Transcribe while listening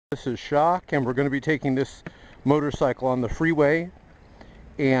This is Shock, and we're going to be taking this motorcycle on the freeway,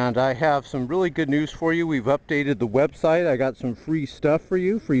 and I have some really good news for you. We've updated the website. I got some free stuff for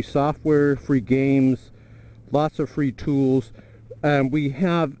you, free software, free games, lots of free tools, and we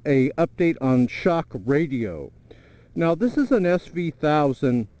have a update on Shock Radio. Now this is an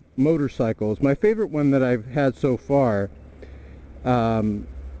SV1000 motorcycle. It's my favorite one that I've had so far. We're going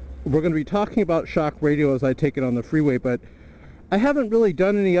to be talking about Shock Radio as I take it on the freeway, but I haven't really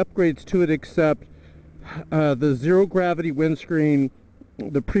done any upgrades to it except the zero gravity windscreen.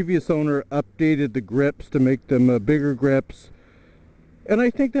 The previous owner updated the grips to make them bigger grips, and I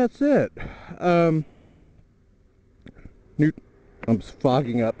think that's it. I'm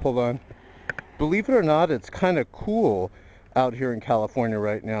fogging up, hold on. Believe it or not, it's kind of cool out here in California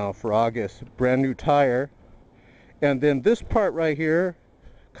right now for August. Brand new tire, and then this part right here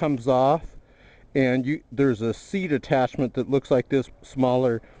comes off, and there's a seat attachment that looks like this,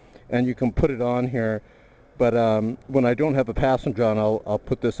 smaller, and you can put it on here. But when I don't have a passenger on, I'll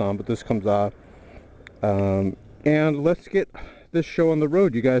put this on, but this comes off. And let's get this show on the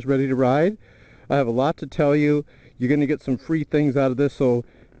road. You guys ready to ride? I have a lot to tell you. You're going to get some free things out of this, so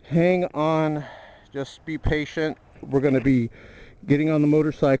hang on. Just be patient. We're going to be getting on the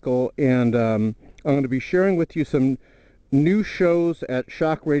motorcycle, and I'm going to be sharing with you some new shows at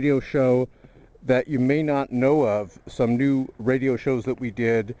Shock Radio Show that you may not know of, some new radio shows that we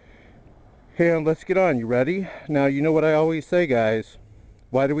did. And let's get on. You ready? Now, you know what I always say, guys.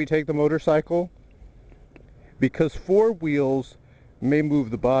 Why do we take the motorcycle? Because four wheels may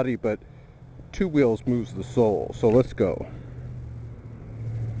move the body, but two wheels moves the soul. So let's go.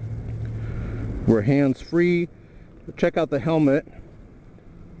 We're hands-free. Check out the helmet.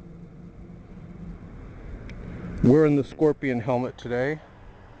 Wearing the Scorpion helmet today.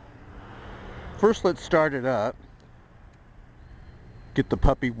 First, let's start it up. Get the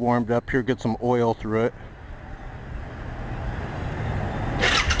puppy warmed up here, get some oil through it.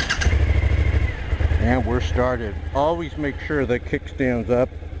 And we're started. Always make sure the kickstand's up.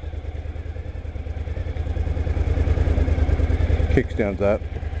 Kickstand's up.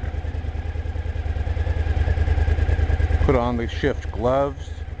 Put on the shift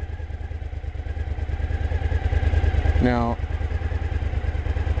gloves. Now,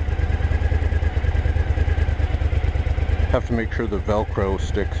 have to make sure the Velcro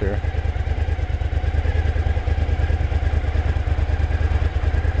sticks here.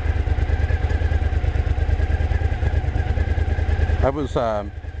 I was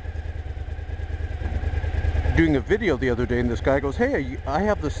doing a video the other day, and this guy goes, "Hey, I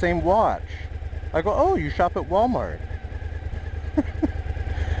have the same watch." I go, "Oh, you shop at Walmart?"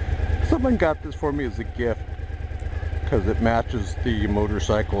 Someone got this for me as a gift because it matches the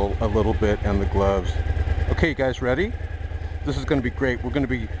motorcycle a little bit and the gloves. Okay, you guys ready? This is going to be great. We're going to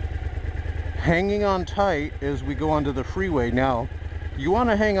be hanging on tight as we go onto the freeway. Now, you want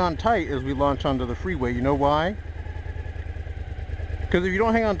to hang on tight as we launch onto the freeway. You know why? Because if you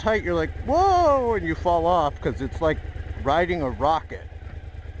don't hang on tight, you're like, whoa, and you fall off, because it's like riding a rocket.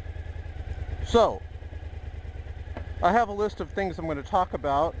 So, I have a list of things I'm going to talk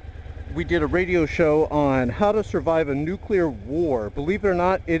about. We did a radio show on how to survive a nuclear war. Believe it or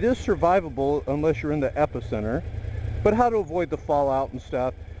not, it is survivable unless you're in the epicenter. But how to avoid the fallout and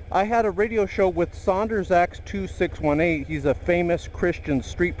stuff. I had a radio show with Saunders X2618. He's a famous Christian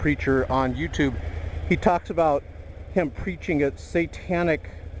street preacher on YouTube. He talks about him preaching at satanic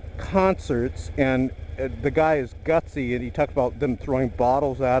concerts, and the guy is gutsy, and he talks about them throwing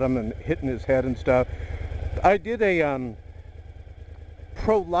bottles at him and hitting his head and stuff. I did a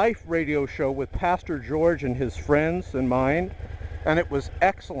pro-life radio show with Pastor George and his friends and mine, and it was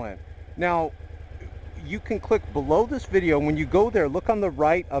excellent. Now, you can click below this video. When you go there, look on the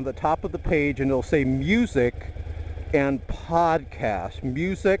right on the top of the page, and it'll say music and podcast.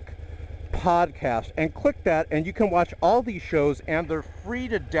 Music, podcast, and click that, and you can watch all these shows, and they're free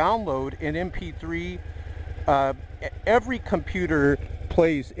to download in MP3. Every computer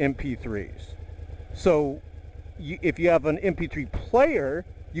plays MP3s. So if you have an MP3 player,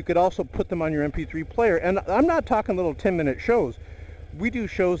 you could also put them on your MP3 player. And I'm not talking little 10-minute shows. We do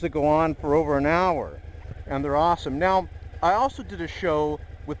shows that go on for over an hour, and they're awesome. Now, I also did a show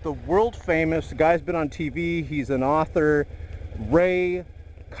with the world famous, the guy's been on TV, he's an author, Ray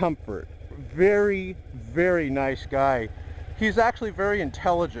Comfort. Very, very nice guy. He's actually very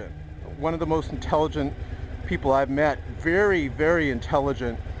intelligent. One of the most intelligent people I've met. Very, very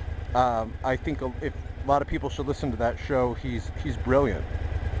intelligent. I think if a lot of people should listen to that show. He's brilliant.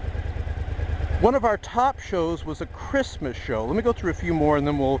 One of our top shows was a Christmas show. Let me go through a few more and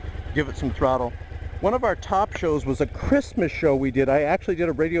then we'll give it some throttle. One of our top shows was a Christmas show we did. I actually did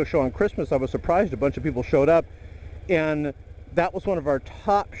a radio show on Christmas. I was surprised a bunch of people showed up, and that was one of our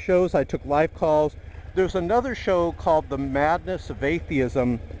top shows. I took live calls. There's another show called The Madness of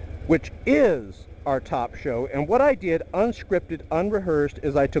Atheism, which is our top show. And what I did, unscripted, unrehearsed,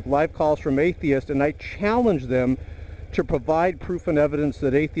 is I took live calls from atheists and I challenged them to provide proof and evidence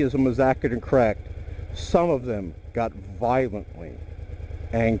that atheism was accurate and correct. Some of them got violently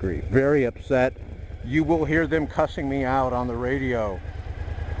angry, very upset. You will hear them cussing me out on the radio.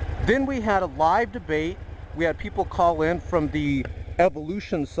 Then we had a live debate. We had people call in from the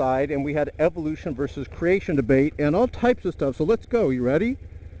evolution side, and we had evolution versus creation debate and all types of stuff. So let's go. You ready?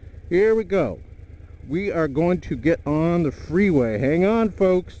 Here we go. We are going to get on the freeway. Hang on,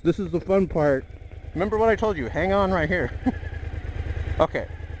 folks. This is the fun part. Remember what I told you? Hang on right here. Okay.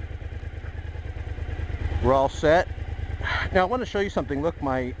 We're all set. Now I want to show you something. Look,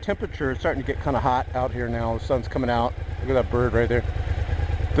 my temperature is starting to get kind of hot out here now. The sun's coming out. Look at that bird right there.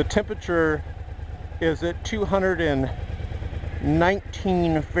 The temperature is at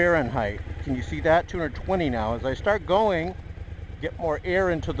 219 Fahrenheit. Can you see that? 220 now. As I start going, get more air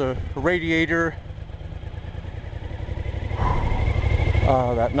into the radiator.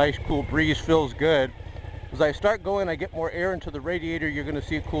 That nice cool breeze feels good. As I start going, I get more air into the radiator. You're going to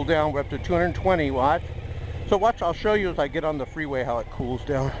see it cool down. We're up to 220. Watch. So watch, I'll show you as I get on the freeway how it cools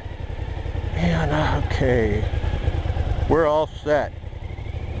down. And okay, we're all set.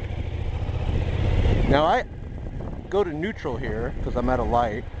 Now I go to neutral here because I'm at a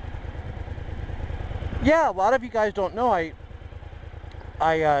light. Yeah, a lot of you guys don't know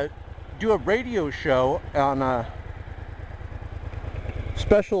I do a radio show on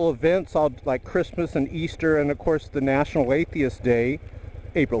special events like Christmas and Easter, and of course the National Atheist Day,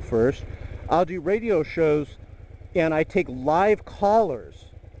 April 1st. I'll do radio shows and I take live callers,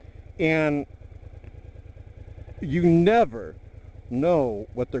 and you never know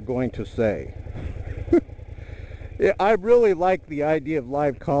what they're going to say. Yeah, I really like the idea of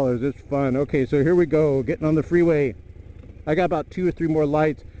live callers. It's fun. Okay, so here we go, getting on the freeway. I got about 2 or 3 more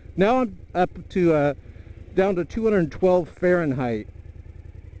lights. Now I'm up to down to 212 Fahrenheit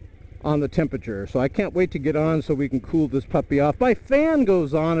on the temperature, so I can't wait to get on so we can cool this puppy off. My fan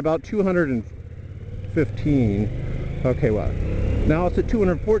goes on about 215. Okay, well, now it's at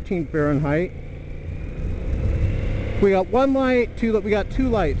 214 Fahrenheit. We got one light, we got 2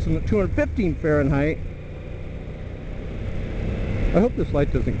 lights and 215 Fahrenheit. I hope this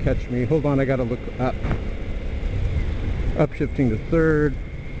light doesn't catch me. Hold on, I gotta look up. Upshifting to 3rd.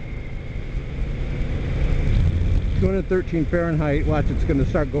 213 Fahrenheit. Watch, it's going to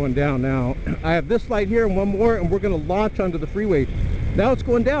start going down now. I have this light here and one more, and we're going to launch onto the freeway. Now it's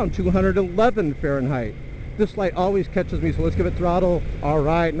going down, 211 Fahrenheit. This light always catches me, so let's give it throttle. All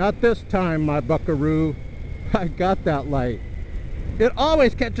right, not this time, my buckaroo. I got that light. It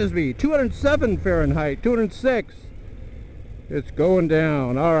always catches me. 207 Fahrenheit, 206. It's going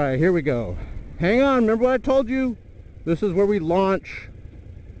down. All right, here we go. Hang on, remember what I told you? This is where we launch.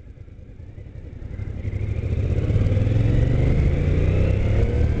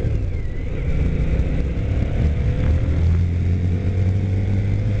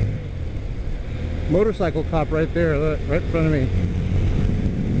 Motorcycle cop right there, look, right in front of me.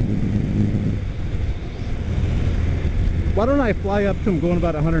 Why don't I fly up to him going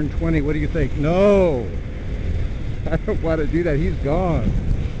about 120? What do you think? No, I don't want to do that. He's gone.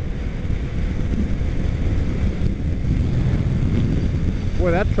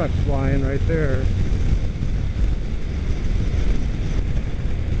 Boy, that truck's flying right there.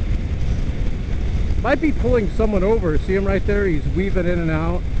 Might be pulling someone over. See him right there? He's weaving in and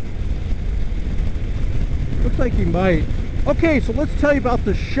out. Looks like he might. Okay, so let's tell you about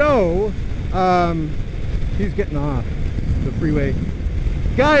the show. He's getting off the freeway.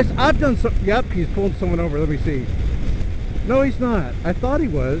 Guys, I've done some... Yep, he's pulling someone over. Let me see. No, he's not. I thought he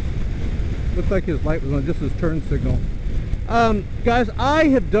was. Looks like his light was on, just his turn signal. Guys, I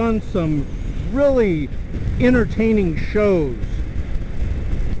have done some really entertaining shows.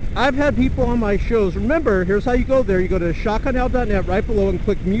 I've had people on my shows. Remember, here's how you go there. You go to shockofgod.net right below and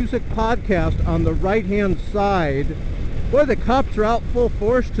click Music Podcast on the right-hand side. Boy, the cops are out full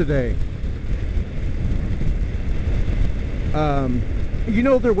force today. You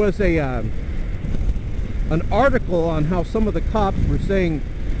know, there was an article on how some of the cops were saying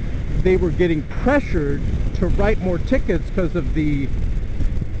they were getting pressured to write more tickets because of the...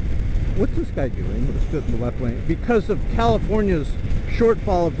 What's this guy doing with a foot in the left lane? Because of California's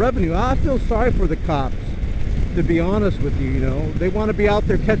shortfall of revenue. I feel sorry for the cops, to be honest with you. You know, they want to be out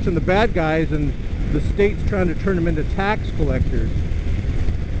there catching the bad guys, and the state's trying to turn them into tax collectors.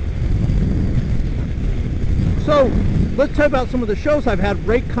 So let's talk about some of the shows I've had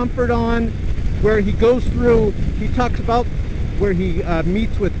Ray Comfort on, where he goes through, he talks about where he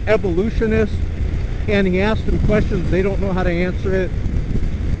meets with evolutionists and he asks them questions, they don't know how to answer it.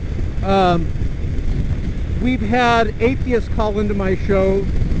 We've had atheists call into my show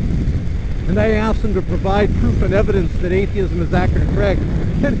and I asked them to provide proof and evidence that atheism is accurate and correct,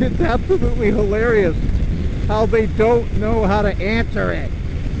 and it's absolutely hilarious how they don't know how to answer it.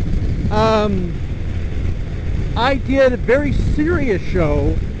 I did a very serious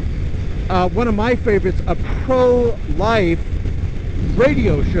show, one of my favorites, a pro-life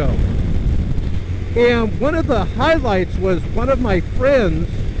radio show. And one of the highlights was one of my friends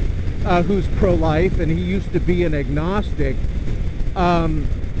who's pro-life, and he used to be an agnostic.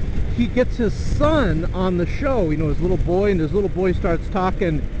 He gets his son on the show, you know, his little boy, and his little boy starts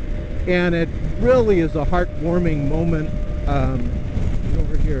talking, and it really is a heartwarming moment.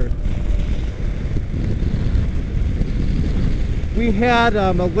 Over here. We had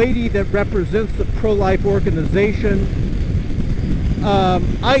a lady that represents the pro-life organization.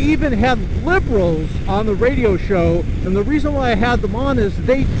 I even had liberals on the radio show, and the reason why I had them on is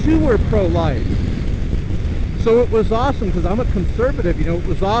they too were pro-life. So it was awesome, because I'm a conservative, you know, it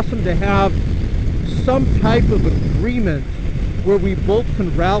was awesome to have some type of agreement where we both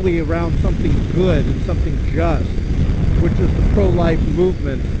can rally around something good and something just, which is the pro-life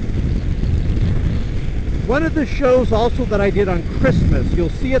movement. One of the shows also that I did on Christmas, you'll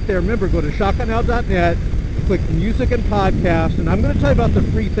see it there. Remember, go to shockofgod.net, click music and podcast, and I'm going to tell you about the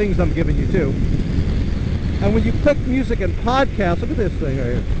free things I'm giving you too. And when you click music and podcast, look at this thing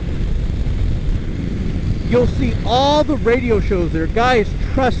right here. You'll see all the radio shows there. Guys,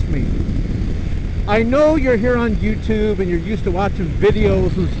 trust me. I know you're here on YouTube and you're used to watching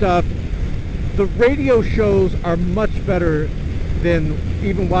videos and stuff. The radio shows are much better than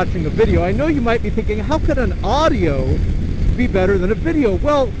even watching a video. I know you might be thinking, how could an audio be better than a video?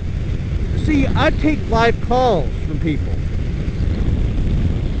 Well, see, I take live calls from people.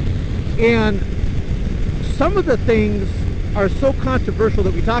 And some of the things are so controversial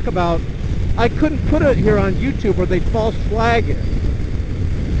that we talk about, I couldn't put it here on YouTube or they'd false flag it.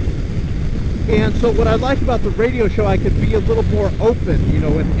 And so what I like about the radio show, I could be a little more open, you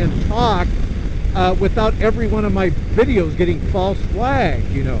know, and talk without every one of my videos getting false flagged,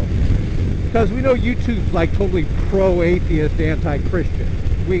 you know. Because we know YouTube's like totally pro-atheist, anti-Christian.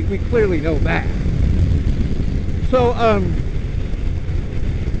 We clearly know that. So,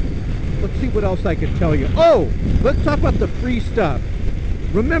 let's see what else I can tell you. Oh, let's talk about the free stuff.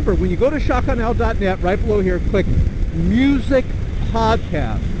 Remember, when you go to shockofgod.net, right below here, click Music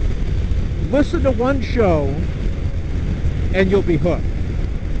Podcast. Listen to one show, and you'll be hooked.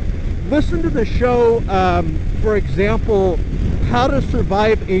 Listen to the show, for example, How to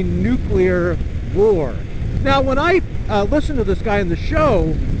Survive a Nuclear War. Now, when I listened to this guy in the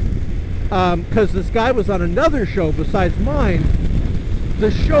show, because this guy was on another show besides mine,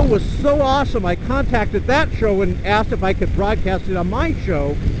 the show was so awesome, I contacted that show and asked if I could broadcast it on my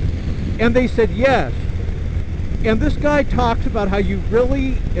show, and they said yes. And this guy talks about how you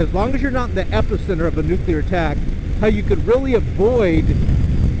really, as long as you're not in the epicenter of a nuclear attack, how you could really avoid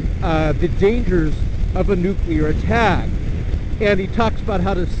the dangers of a nuclear attack. And he talks about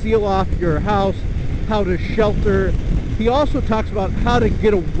how to seal off your house, how to shelter. He also talks about how to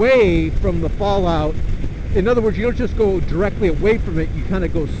get away from the fallout. In other words, you don't just go directly away from it, you kind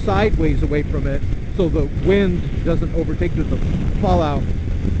of go sideways away from it so the wind doesn't overtake the fallout.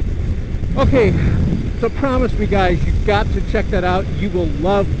 Okay, so promise me guys, you've got to check that out. You will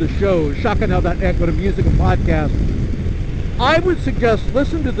love the show. shockofgod.net, go to music and podcast. I would suggest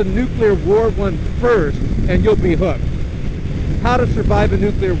listen to the nuclear war one first and you'll be hooked. How to Survive a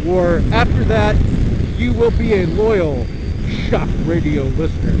Nuclear War. After that, you will be a loyal Shock Radio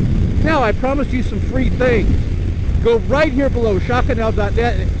listener. Now, I promised you some free things. Go right here below,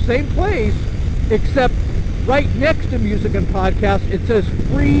 shockofgod.net, same place, except right next to music and podcast, it says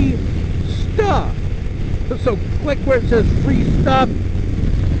free stuff. So click where it says free stuff.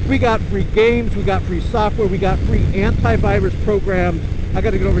 We got free games, we got free software, we got free antivirus programs. I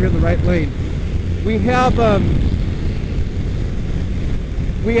got to get over here in the right lane. We have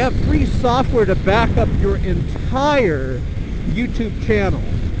free software to back up your entire YouTube channel.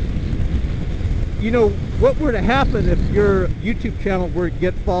 You know, what were to happen if your YouTube channel were to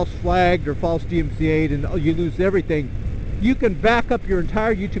get false flagged or false DMCA'd and you lose everything? You can back up your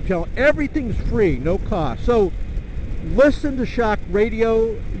entire YouTube channel. Everything's free, no cost. So listen to Shock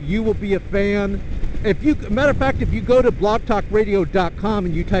Radio. You will be a fan. Matter of fact, if you go to blogtalkradio.com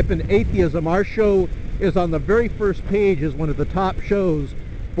and you type in atheism, our show is on the very first page as one of the top shows.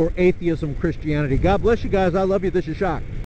 for atheism Christianity. God bless you guys. I love you. This is Shock.